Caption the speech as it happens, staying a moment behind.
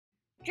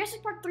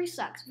Jurassic Park 3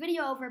 sucks.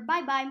 Video over.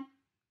 Bye-bye.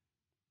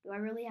 Do I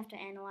really have to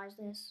analyze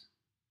this?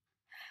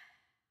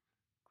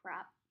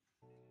 Crap.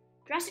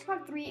 Jurassic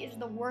Park 3 is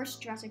the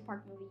worst Jurassic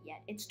Park movie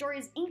yet. Its story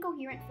is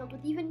incoherent, filled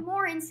with even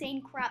more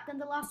insane crap than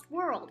The Lost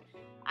World.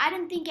 I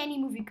didn't think any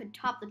movie could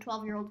top the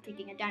 12-year-old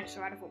kicking a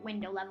dinosaur out of a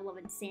window level of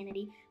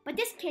insanity, but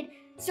this kid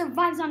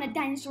survives on a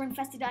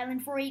dinosaur-infested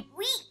island for 8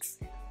 weeks!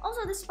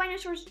 Also, the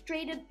Spinosaurus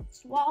straight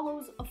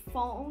swallows a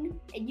phone,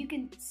 and you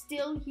can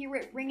still hear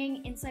it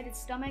ringing inside its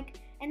stomach,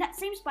 and that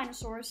same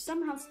Spinosaurus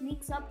somehow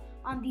sneaks up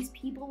on these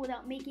people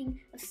without making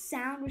a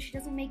sound, which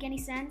doesn't make any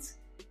sense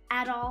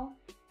at all.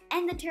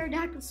 And the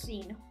pterodactyl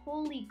scene.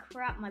 Holy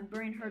crap, my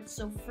brain hurts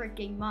so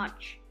freaking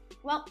much.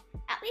 Well,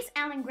 at least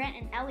Alan Grant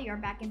and Ellie are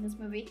back in this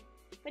movie.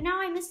 But now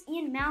I miss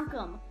Ian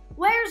Malcolm.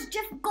 Where's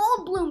Jeff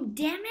Goldblum,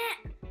 damn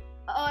it?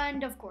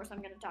 And of course,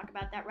 I'm going to talk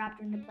about that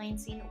raptor in the plane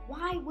scene.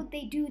 Why would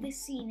they do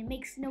this scene? It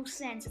makes no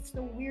sense. It's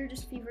the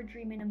weirdest fever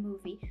dream in a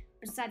movie,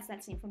 besides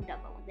that scene from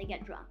Dumbo when they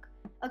get drunk.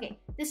 Okay,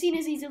 this scene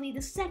is easily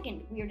the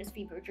second weirdest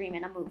fever dream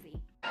in a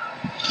movie.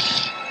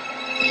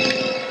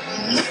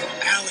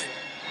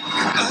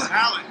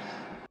 Alan!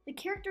 The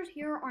characters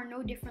here are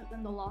no different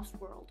than The Lost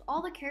World.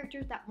 All the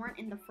characters that weren't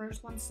in the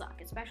first one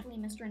suck, especially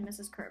Mr. and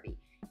Mrs. Kirby.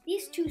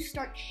 These two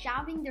start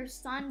shouting their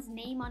son's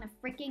name on a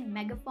freaking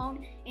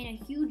megaphone in a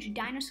huge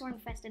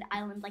dinosaur-infested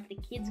island like the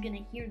kid's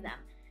gonna hear them.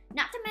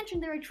 Not to mention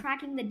they're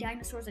attracting the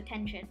dinosaur's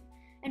attention.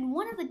 And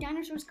one of the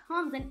dinosaurs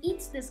comes and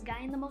eats this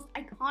guy in the most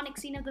iconic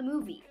scene of the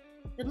movie.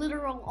 The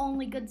literal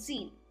only good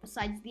scene,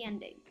 besides the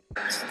ending.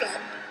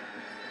 Stop!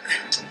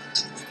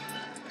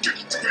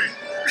 Get the plane!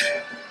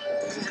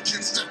 We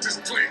can't stop this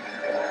plane!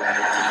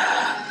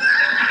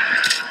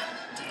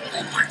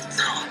 Oh my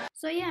god!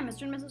 So yeah,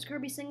 Mr. and Mrs.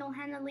 Kirby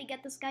single-handedly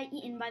get this guy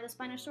eaten by the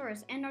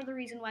Spinosaurus and are the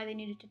reason why they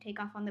needed to take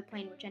off on the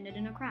plane, which ended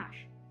in a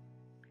crash.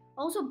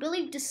 Also,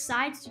 Billy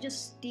decides to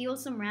just steal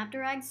some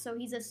raptor eggs, so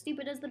he's as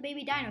stupid as the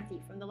baby dino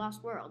thief from The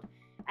Lost World.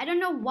 I don't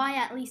know why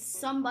at least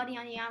somebody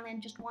on the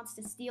island just wants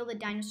to steal the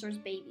dinosaurs'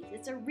 babies.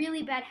 It's a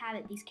really bad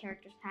habit these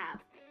characters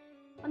have.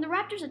 When the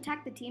raptors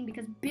attacked the team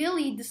because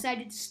Billy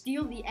decided to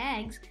steal the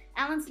eggs,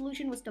 Alan's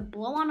solution was to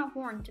blow on a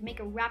horn to make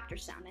a raptor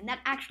sound, and that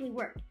actually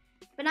worked.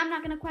 But I'm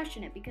not going to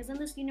question it, because in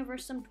this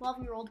universe some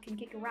 12-year-old can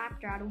kick a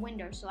raptor out a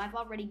window, so I've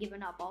already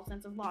given up all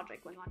sense of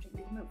logic when watching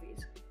these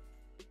movies.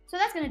 So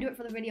that's going to do it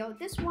for the video.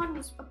 This one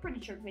was a pretty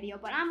short video,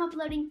 but I'm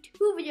uploading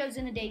 2 videos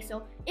in a day,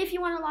 so if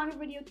you want a longer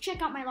video,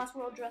 check out my Lost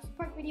World Jurassic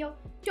Park video.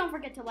 Don't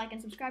forget to like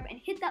and subscribe, and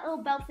hit that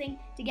little bell thing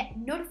to get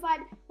notified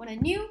when a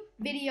new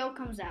video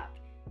comes out.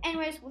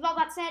 Anyways, with all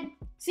that said,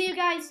 see you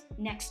guys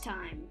next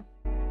time.